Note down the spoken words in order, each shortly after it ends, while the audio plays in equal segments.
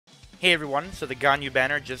Hey everyone, so the GANYU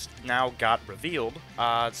banner just now got revealed.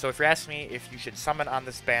 So if you're asking me if you should summon on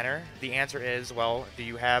this banner, the answer is, well, do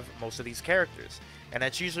you have most of these characters? And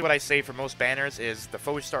that's usually what I say for most banners is the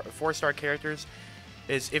 4-star characters,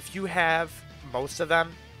 is if you have most of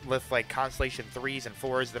them with like Constellation 3s and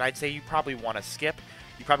 4s, then I'd say you probably want to skip.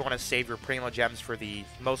 You probably want to save your Primo Gems for the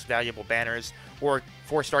most valuable banners or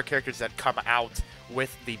 4-star characters that come out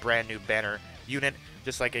with the brand new banner unit,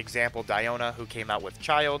 just like example Diona, who came out with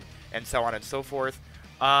Child, and so on and so forth.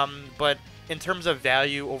 But in terms of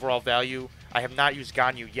value, overall value, I have not used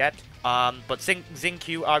GANYU yet. But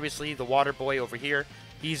Xingqiu, obviously, the water boy over here,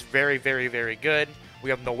 he's very, very, very good. We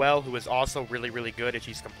have Noelle, who is also really, really good, and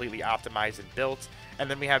she's completely optimized and built. And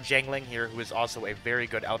then we have Zhangling here, who is also a very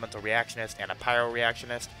good elemental reactionist and a pyro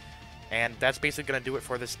reactionist. And that's basically going to do it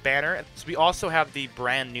for this banner. So we also have the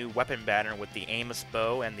brand new weapon banner with the Amos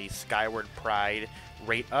Bow and the Skyward Pride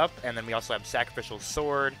rate up. And then we also have Sacrificial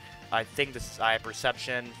Sword. I think this is Eye of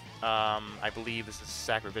Perception. I believe this is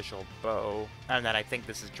Sacrificial Bow. And then I think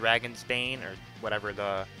this is Dragon's Bane, or whatever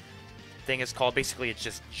the thing is called. Basically, it's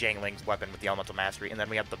just Zhangling's weapon with the Elemental Mastery. And then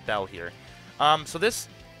we have the Bell here. So this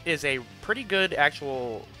is a pretty good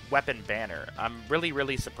actual weapon banner. I'm really,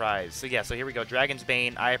 really surprised. So yeah, so here we go. Dragon's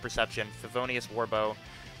Bane, Eye of Perception, Favonius Warbow.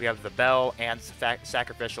 We have the Bell and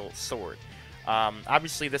Sacrificial Sword.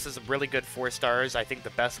 Obviously, this is really good 4 stars. I think the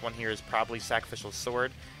best one here is probably Sacrificial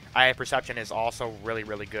Sword. Eye of Perception is also really,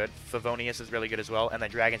 really good. Favonius is really good as well. And then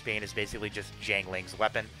Dragon's Bane is basically just Zhangling's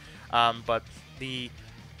weapon. But the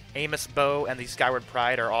Amos Bow and the Skyward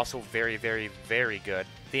Pride are also very, very, very good.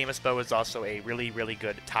 The Amos Bow is also a really, really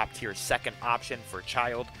good top-tier second option for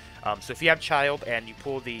Child. So if you have Child and you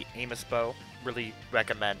pull the Amos Bow, really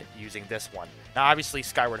recommend using this one. Now, obviously,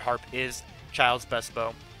 Skyward Harp is Child's best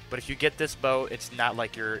bow, but if you get this bow, it's not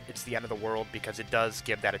like it's the end of the world, because it does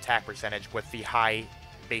give that attack percentage with the high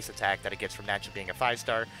base attack that it gets from naturally being a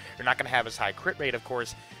 5-star. You're not going to have as high crit rate, of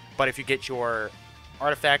course, but if you get your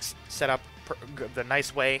artifacts set up the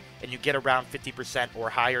nice way and you get around 50% or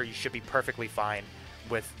higher, you should be perfectly fine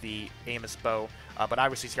with the Amos Bow. But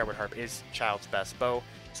obviously Skyward Harp is Child's best bow.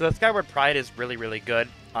 So the Skyward Pride is really, really good.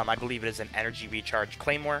 I believe it is an energy recharge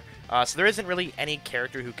Claymore. So there isn't really any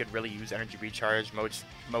character who could really use energy recharge. Most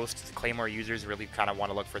Claymore users really kind of want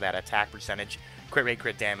to look for that attack percentage, crit rate,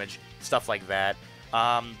 crit damage, stuff like that.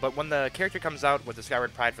 But when the character comes out with the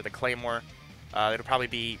Skyward Pride for the Claymore, it'll probably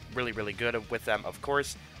be really, really good with them, of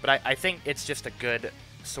course. But I think it's just a good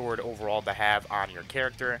sword overall to have on your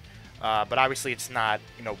character. But obviously it's not,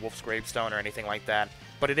 you know, Wolf's Gravestone or anything like that.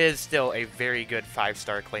 But it is still a very good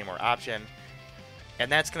 5-star Claymore option.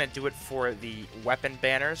 And that's going to do it for the weapon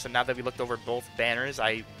banner. So now that we looked over both banners,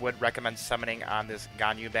 I would recommend summoning on this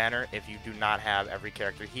GANYU banner if you do not have every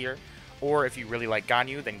character here. Or if you really like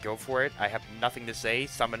GANYU, then go for it. I have nothing to say.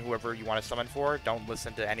 Summon whoever you want to summon for. Don't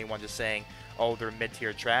listen to anyone just saying, oh, they're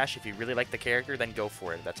mid-tier trash. If you really like the character, then go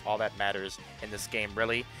for it. That's all that matters in this game,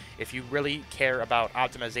 really. If you really care about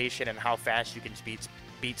optimization and how fast you can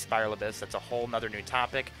beat Spiral Abyss, that's a whole nother new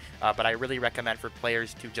topic. But I really recommend for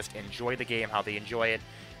players to just enjoy the game, how they enjoy it.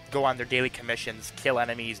 Go on their daily commissions, kill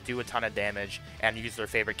enemies, do a ton of damage, and use their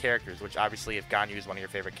favorite characters, which obviously if GANYU is one of your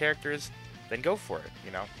favorite characters, then go for it,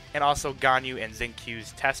 you know. And also GANYU and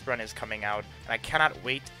Xingqiu's test run is coming out, and I cannot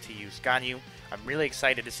wait to use GANYU. I'm really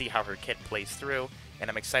excited to see how her kit plays through,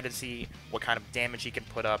 and I'm excited to see what kind of damage she can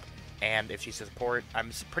put up, and if she's a support.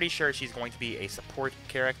 I'm pretty sure she's going to be a support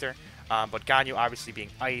character, but GANYU obviously being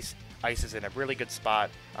Ice is in a really good spot,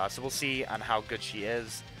 so we'll see on how good she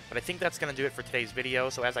is. But I think that's going to do it for today's video.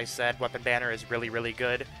 So as I said, weapon banner is really, really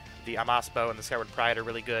good. The Amos Bow and the Skyward Pride are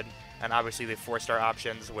really good. And obviously the 4-star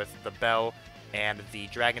options with the Bell and the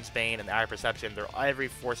Dragon's Bane and the Eye of Perception. Every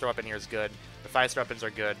 4-star weapon here is good. The 5-star weapons are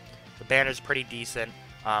good. The banner's pretty decent.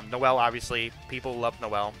 Noelle, obviously, people love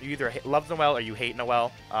Noelle. You either love Noelle or you hate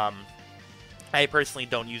Noelle. I personally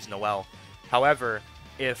don't use Noelle. However,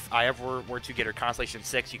 if I ever were to get her Constellation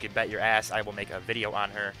 6, you can bet your ass I will make a video on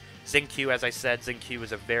her. Xingqiu, as I said, Xingqiu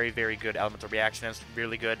is a very, very good elemental reactionist,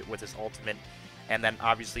 really good with his ultimate. And then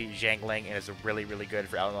obviously Zhangling is really, really good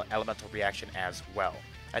for elemental reaction as well.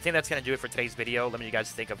 I think that's going to do it for today's video. Let me know what you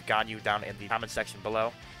guys think of GANYU down in the comment section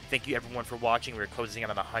below. Thank you everyone for watching. We're closing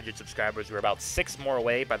in on 100 subscribers. We're about 6 more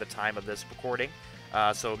away by the time of this recording.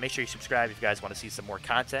 So make sure you subscribe if you guys want to see some more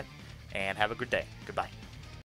content. And have a good day. Goodbye.